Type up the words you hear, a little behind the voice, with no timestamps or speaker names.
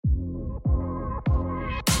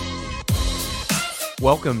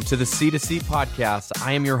Welcome to the C2C podcast.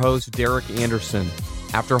 I am your host, Derek Anderson.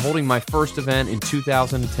 After holding my first event in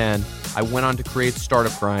 2010, I went on to create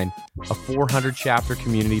Startup Grind, a 400-chapter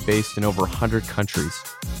community based in over 100 countries.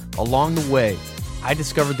 Along the way, I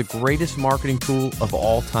discovered the greatest marketing tool of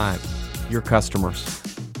all time, your customers.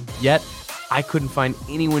 Yet, I couldn't find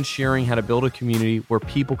anyone sharing how to build a community where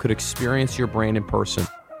people could experience your brand in person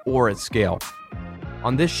or at scale.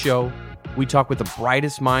 On this show, we talk with the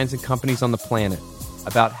brightest minds and companies on the planet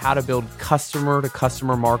about how to build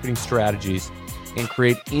customer-to-customer marketing strategies and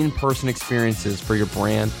create in-person experiences for your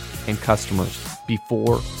brand and customers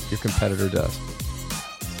before your competitor does.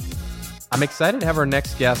 I'm excited to have our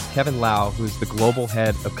next guest, Kevin Lau, who is the global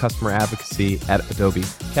head of customer advocacy at Adobe.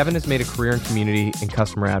 Kevin has made a career in community and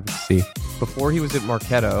customer advocacy. Before he was at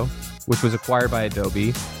Marketo, which was acquired by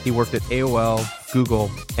Adobe, he worked at AOL, Google,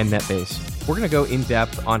 and NetBase. We're going to go in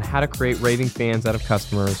depth on how to create raving fans out of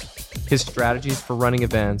customers, his strategies for running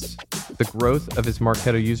events, the growth of his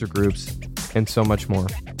Marketo User Groups, and so much more.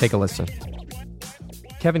 Take a listen.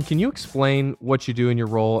 Kevin, can you explain what you do in your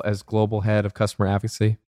role as global head of customer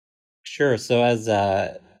advocacy? Sure. So as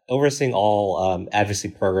overseeing all advocacy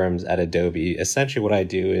programs at Adobe, essentially what I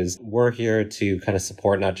do is we're here to kind of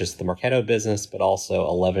support not just the Marketo business, but also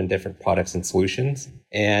 11 different products and solutions.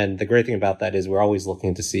 And the great thing about that is we're always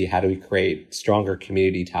looking to see how do we create stronger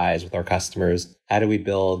community ties with our customers? How do we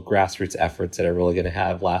build grassroots efforts that are really going to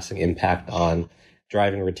have lasting impact on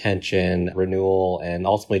driving retention, renewal, and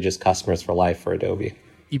ultimately just customers for life for Adobe?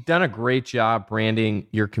 You've done a great job branding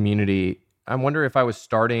your community. I wonder if I was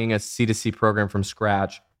starting a C2C program from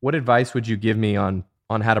scratch, what advice would you give me on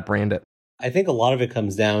how to brand it? I think a lot of it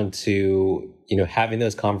comes down to, having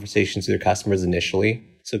those conversations with your customers initially.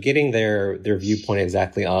 So getting their viewpoint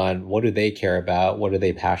exactly on what do they care about? What are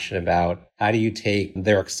they passionate about? How do you take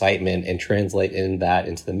their excitement and translate that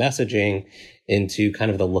into the messaging, into kind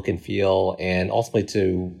of the look and feel, and ultimately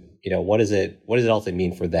to what does it ultimately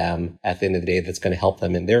mean for them at the end of the day that's going to help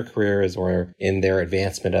them in their careers or in their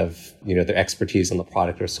advancement of, their expertise on the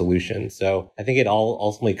product or solution. So I think it all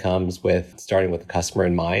ultimately comes with starting with the customer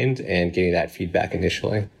in mind and getting that feedback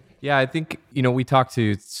initially. Yeah, I think, we talk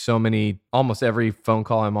to almost every phone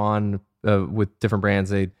call I'm on with different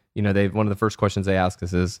brands, one of the first questions they ask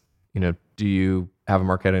us is, do you have a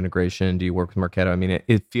Marketo integration? Do you work with Marketo? I mean,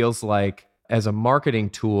 it feels like as a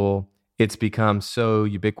marketing tool, it's become so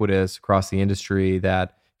ubiquitous across the industry that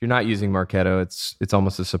if you're not using Marketo, it's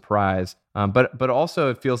almost a surprise. But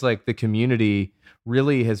also it feels like the community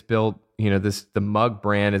really has built, the mug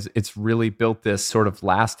brand it's really built this sort of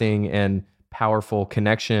lasting and powerful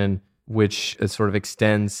connection, which sort of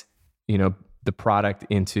extends, the product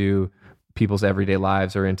into people's everyday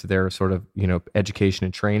lives or into their sort of, education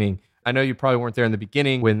and training. I know you probably weren't there in the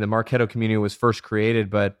beginning when the Marketo community was first created,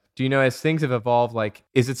 but do you know, as things have evolved,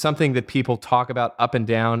 is it something that people talk about up and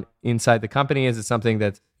down inside the company? Is it something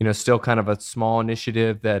that's, still kind of a small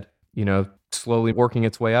initiative that, slowly working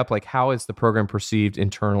its way up? How is the program perceived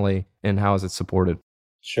internally and how is it supported?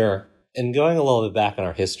 Sure. And going a little bit back on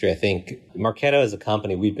our history, I think Marketo as a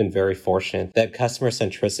company, we've been very fortunate that customer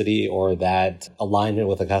centricity or that alignment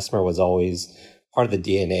with the customer was always part of the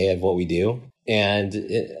DNA of what we do. And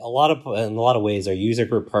in a lot of ways, our user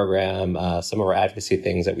group program, some of our advocacy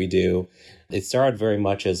things that we do, it started very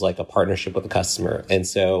much as a partnership with the customer. And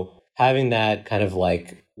so having that kind of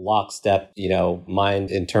lockstep,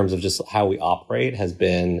 mind in terms of just how we operate has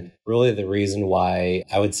been really the reason why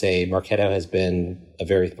I would say Marketo has been a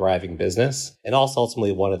very thriving business. And also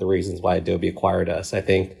ultimately one of the reasons why Adobe acquired us. I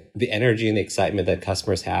think the energy and the excitement that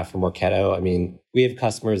customers have for Marketo, I mean, we have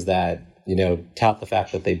customers that tout the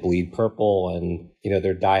fact that they bleed purple and,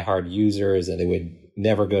 they're diehard users and they would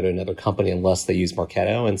never go to another company unless they use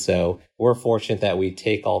Marketo. And so we're fortunate that we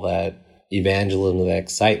take all that evangelism, that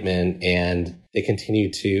excitement, and they continue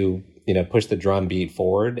to, push the drumbeat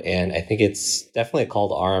forward. And I think it's definitely a call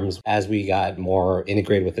to arms as we got more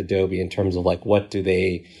integrated with Adobe in terms of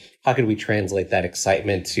how could we translate that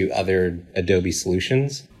excitement to other Adobe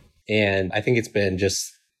solutions? And I think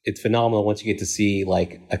it's phenomenal once you get to see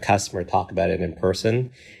a customer talk about it in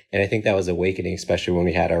person. And I think that was awakening, especially when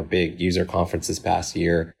we had our big user conference this past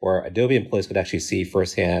year, where Adobe employees could actually see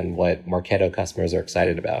firsthand what Marketo customers are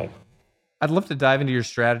excited about. I'd love to dive into your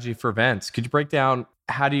strategy for events. Could you break down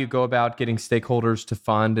how do you go about getting stakeholders to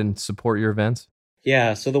fund and support your events?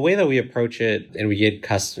 Yeah, so the way that we approach it and we get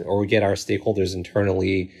our stakeholders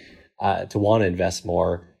internally to want to invest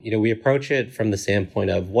more, we approach it from the standpoint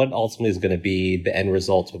of what ultimately is going to be the end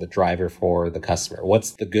results or the driver for the customer.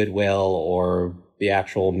 What's the goodwill or the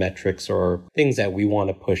actual metrics or things that we want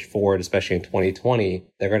to push forward, especially in 2020,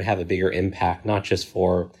 they're going to have a bigger impact, not just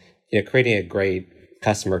for creating a great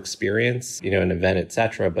customer experience, an event,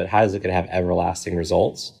 etc., but how is it going to have everlasting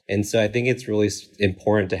results? And so I think it's really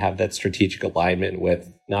important to have that strategic alignment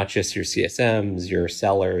with not just your CSMs, your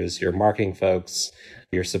sellers, your marketing folks,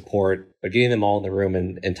 your support, but getting them all in the room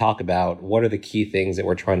and talk about what are the key things that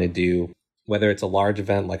we're trying to do, whether it's a large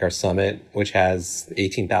event like our summit, which has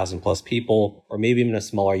 18,000 plus people, or maybe even a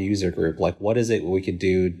smaller user group. Like, what is it we could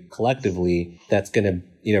do collectively that's going to,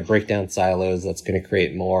 break down silos, that's going to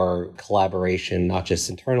create more collaboration, not just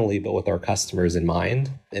internally, but with our customers in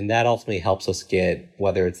mind. And that ultimately helps us get,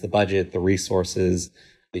 whether it's the budget, the resources,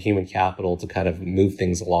 the human capital to kind of move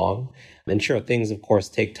things along. And sure, things, of course,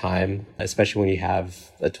 take time, especially when you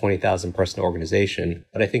have a 20,000 person organization.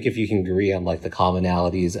 But I think if you can agree on like the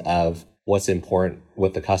commonalities of what's important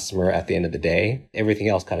with the customer at the end of the day, everything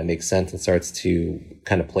else kind of makes sense and starts to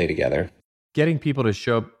kind of play together. Getting people to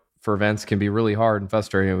show up for events can be really hard and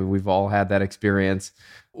frustrating. We've all had that experience.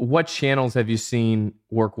 What channels have you seen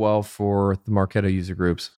work well for the Marketo user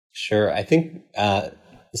groups? Sure. I think,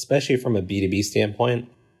 especially from a B2B standpoint,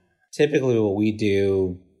 typically what we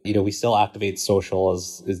do, we still activate social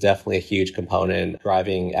is definitely a huge component,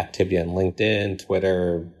 driving activity on LinkedIn,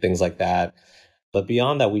 Twitter, things like that. But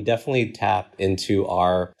beyond that, we definitely tap into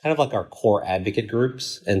our kind of like our core advocate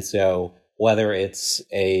groups. And so whether it's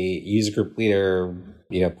a user group leader,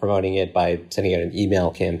 promoting it by sending out an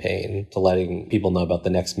email campaign to letting people know about the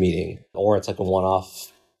next meeting, or it's like a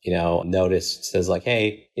one-off, notice says like,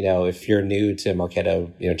 hey, if you're new to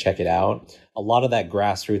Marketo, check it out. A lot of that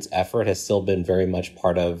grassroots effort has still been very much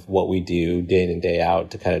part of what we do day in and day out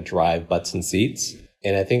to kind of drive butts and seats.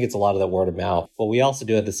 And I think it's a lot of that word of mouth. What we also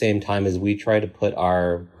do at the same time is we try to put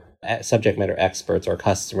our subject matter experts, our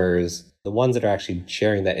customers, the ones that are actually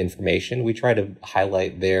sharing that information, we try to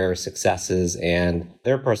highlight their successes and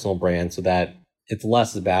their personal brand so that it's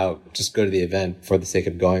less about just go to the event for the sake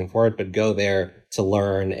of going for it, but go there to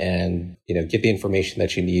learn and, get the information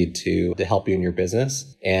that you need to help you in your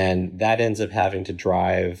business. And that ends up having to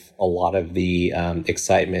drive a lot of the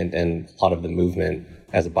excitement and a lot of the movement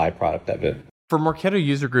as a byproduct of it. For Marketo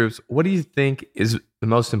user groups, what do you think is the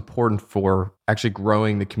most important for actually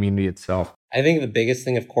growing the community itself? I think the biggest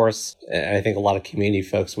thing, of course, and I think a lot of community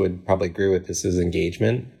folks would probably agree with this, is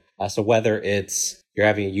engagement. So whether it's you're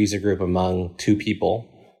having a user group among two people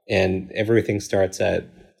and everything starts at,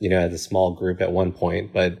 as a small group at one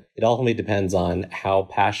point, but it ultimately depends on how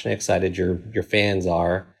passionate, excited your fans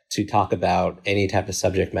are to talk about any type of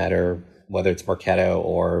subject matter, whether it's Marketo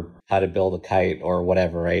or how to build a kite or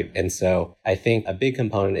whatever, right? And so I think a big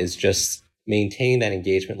component is just maintaining that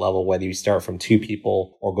engagement level, whether you start from 2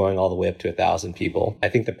 people or going all the way up to 1,000 people. I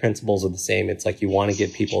think the principles are the same. It's like you want to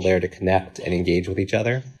get people there to connect and engage with each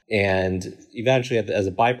other. And eventually, as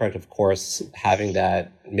a byproduct, of course, having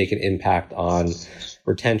that make an impact on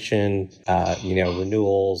retention,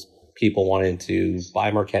 renewals, people wanting to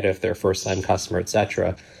buy Marketo if they're a first-time customer, et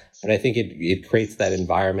cetera. But I think it creates that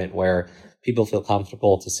environment where people feel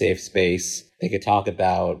comfortable. It's a safe space. They could talk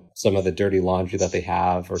about some of the dirty laundry that they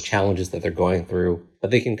have or challenges that they're going through,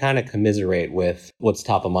 but they can kind of commiserate with what's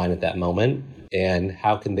top of mind at that moment and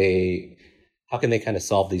how can they kind of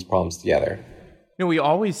solve these problems together. We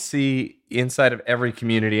always see inside of every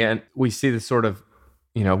community, and we see the sort of,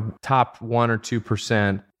 top 1 or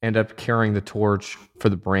 2% end up carrying the torch for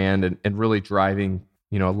the brand and really driving,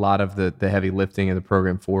 a lot of the heavy lifting of the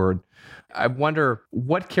program forward. I wonder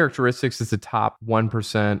what characteristics does the top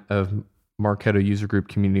 1% of Marketo user group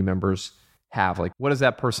community members have? Like, what does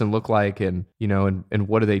that person look like, and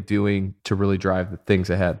what are they doing to really drive the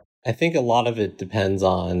things ahead? I think a lot of it depends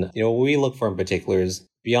on, what we look for in particular is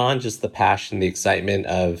beyond just the passion, the excitement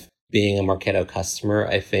of being a Marketo customer.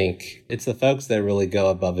 I think it's the folks that really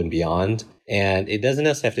go above and beyond. And it doesn't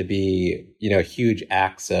necessarily have to be, huge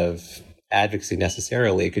acts of advocacy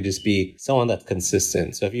necessarily. It could just be someone that's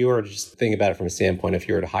consistent. So if you were to just think about it from a standpoint, if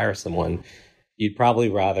you were to hire someone, you'd probably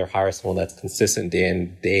rather hire someone that's consistent day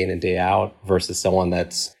in and day out versus someone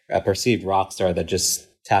that's a perceived rock star that just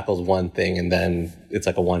tackles one thing and then it's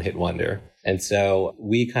like a one-hit wonder. And so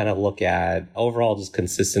we kind of look at overall just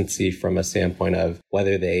consistency from a standpoint of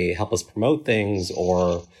whether they help us promote things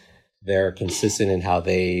or they're consistent in how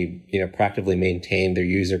they, proactively maintain their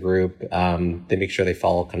user group. They make sure they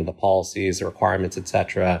follow kind of the policies, the requirements, et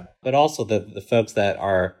cetera. But also the folks that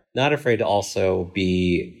are not afraid to also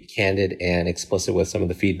be candid and explicit with some of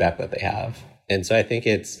the feedback that they have. And so I think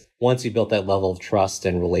it's once you build that level of trust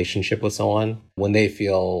and relationship with someone, when they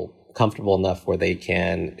feel comfortable enough where they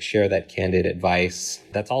can share that candid advice,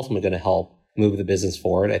 that's ultimately going to help move the business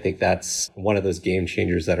forward. I think that's one of those game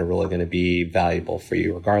changers that are really going to be valuable for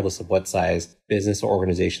you, regardless of what size business or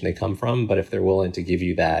organization they come from. But if they're willing to give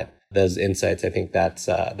you those insights, I think that's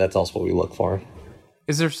also what we look for.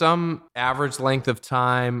 Is there some average length of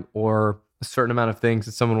time or a certain amount of things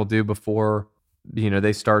that someone will do before,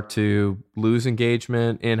 they start to lose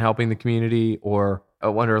engagement in helping the community? Or I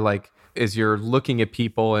wonder, as you're looking at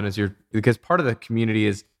people and because part of the community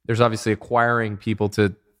is there's obviously acquiring people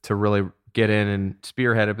to really get in and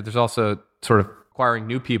spearhead it, but there's also sort of acquiring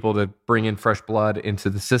new people to bring in fresh blood into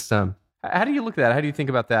the system. How do you look at that? How do you think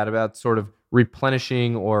about that, about sort of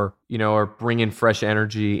replenishing or bringing fresh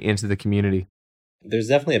energy into the community? There's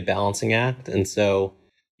definitely a balancing act. And so,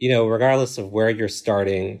 regardless of where you're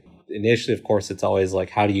starting, initially, of course, it's always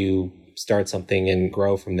like, how do you start something and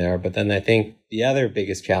grow from there? But then I think the other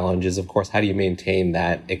biggest challenge is, of course, how do you maintain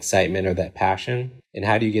that excitement or that passion? And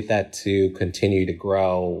how do you get that to continue to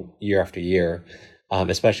grow year after year,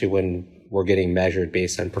 especially when we're getting measured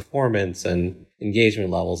based on performance and engagement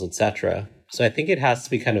levels, et cetera. So I think it has to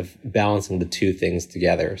be kind of balancing the two things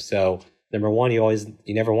together. So number one, you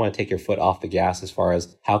never want to take your foot off the gas as far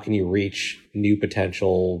as how can you reach new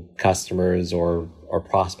potential customers or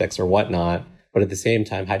prospects or whatnot. But at the same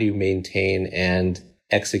time, how do you maintain and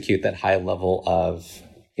execute that high level of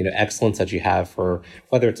excellence that you have for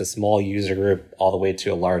whether it's a small user group all the way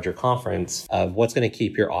to a larger conference of what's going to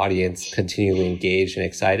keep your audience continually engaged and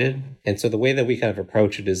excited. And so the way that we kind of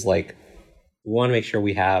approach it is we want to make sure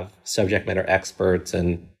we have subject matter experts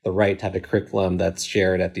and the right type of curriculum that's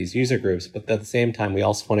shared at these user groups. But at the same time, we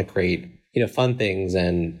also want to create fun things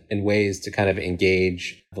and ways to kind of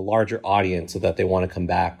engage the larger audience so that they want to come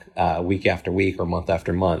back week after week or month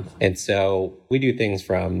after month. And so we do things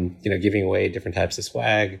from, giving away different types of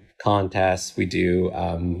swag, contests. We do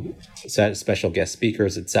special guest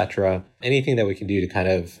speakers, etc. Anything that we can do to kind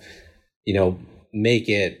of, make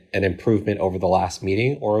it an improvement over the last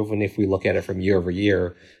meeting, or even if we look at it from year over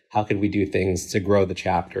year, how can we do things to grow the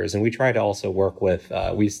chapters? And we try to also work with,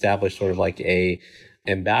 we established sort of like a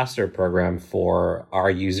ambassador program for our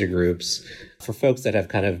user groups for folks that have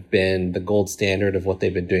kind of been the gold standard of what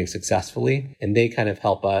they've been doing successfully. And they kind of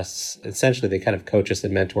help us, essentially, they kind of coach us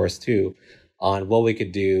and mentor us too on what we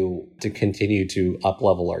could do to continue to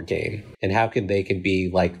up-level our game and how they can be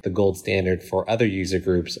like the gold standard for other user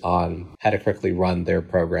groups on how to correctly run their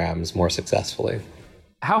programs more successfully.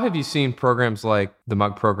 How have you seen programs like the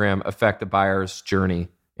Mug program affect the buyer's journey?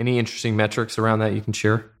 Any interesting metrics around that you can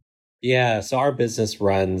share? Yeah, so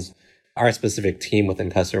our specific team within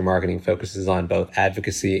customer marketing focuses on both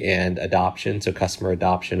advocacy and adoption, so customer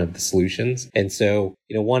adoption of the solutions. And so,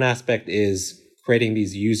 one aspect is creating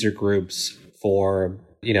these user groups for,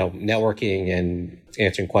 networking and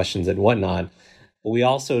answering questions and whatnot. But we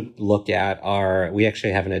also look at we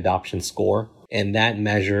actually have an adoption score, and that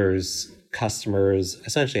measures customers,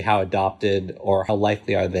 essentially how adopted or how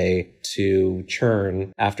likely are they to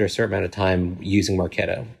churn after a certain amount of time using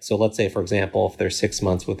Marketo. So let's say, for example, if they're 6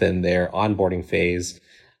 months within their onboarding phase,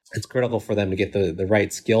 it's critical for them to get the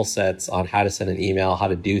right skill sets on how to send an email, how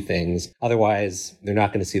to do things. Otherwise, they're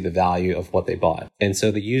not going to see the value of what they bought. And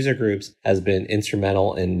so the user groups has been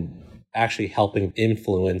instrumental in actually helping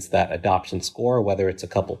influence that adoption score, whether it's a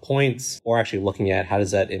couple points or actually looking at how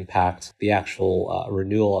does that impact the actual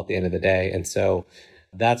renewal at the end of the day. And so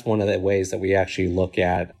that's one of the ways that we actually look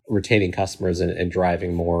at retaining customers and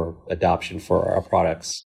driving more adoption for our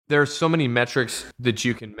products. There are so many metrics that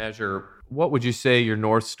you can measure. What would you say your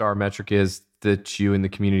North Star metric is that you and the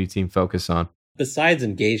community team focus on? Besides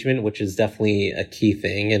engagement, which is definitely a key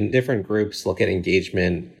thing, and different groups look at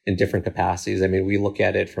engagement in different capacities. I mean, we look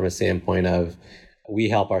at it from a standpoint of we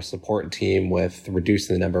help our support team with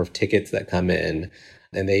reducing the number of tickets that come in,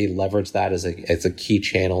 and they leverage that as a key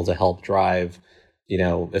channel to help drive,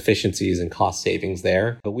 efficiencies and cost savings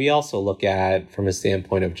there. But we also look at from a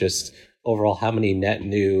standpoint of just overall how many net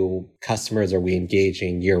new customers are we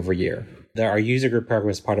engaging year over year. Our user group program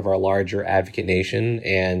is part of our larger Advocate Nation,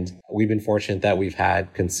 and we've been fortunate that we've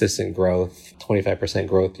had consistent growth, 25%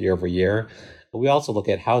 growth year over year. But we also look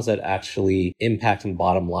at how is that actually impacting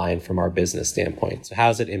bottom line from our business standpoint. So how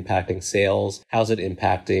is it impacting sales? How is it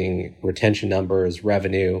impacting retention numbers,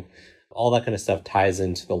 revenue? All that kind of stuff ties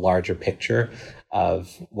into the larger picture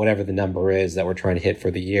of whatever the number is that we're trying to hit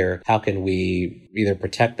for the year. How can we either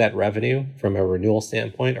protect that revenue from a renewal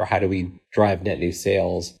standpoint, or how do we drive net new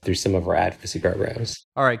sales through some of our advocacy programs?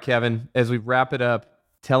 All right, Kevin, as we wrap it up,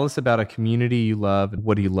 tell us about a community you love and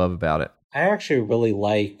what do you love about it? I actually really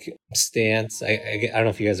like Stance. I don't know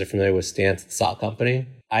if you guys are familiar with Stance, the sock company.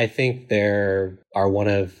 I think they are one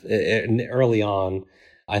of, early on,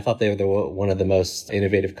 I thought they were one of the most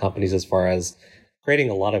innovative companies as far as creating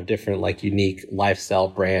a lot of different like unique lifestyle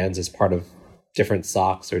brands as part of different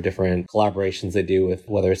socks or different collaborations they do with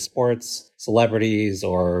whether it's sports, celebrities,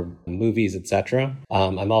 or movies, etc.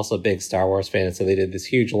 I'm also a big Star Wars fan, so they did this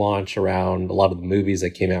huge launch around a lot of the movies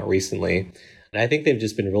that came out recently. And I think they've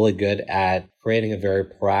just been really good at creating a very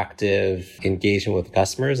proactive engagement with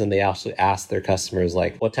customers. And they actually ask their customers,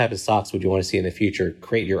 like, what type of socks would you want to see in the future?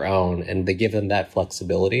 Create your own. And they give them that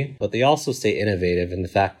flexibility. But they also stay innovative in the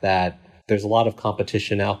fact that there's a lot of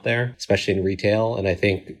competition out there, especially in retail. And I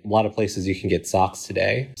think a lot of places you can get socks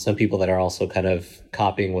today. Some people that are also kind of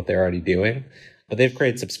copying what they're already doing. But they've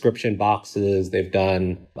created subscription boxes. They've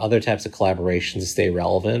done other types of collaborations to stay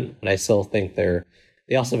relevant. And I still think they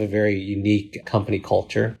also have a very unique company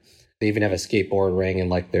culture. They even have a skateboard ring in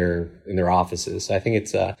their offices. So I think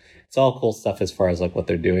it's all cool stuff as far as like what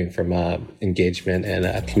they're doing from engagement and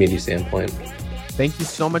a community standpoint. Thank you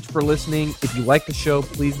so much for listening. If you like the show,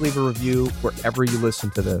 please leave a review wherever you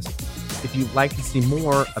listen to this. If you'd like to see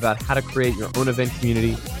more about how to create your own event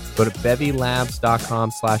community, go to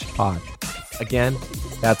bevylabs.com/pod. Again,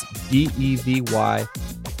 that's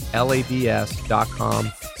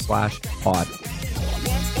BEVYLABS.com/pod.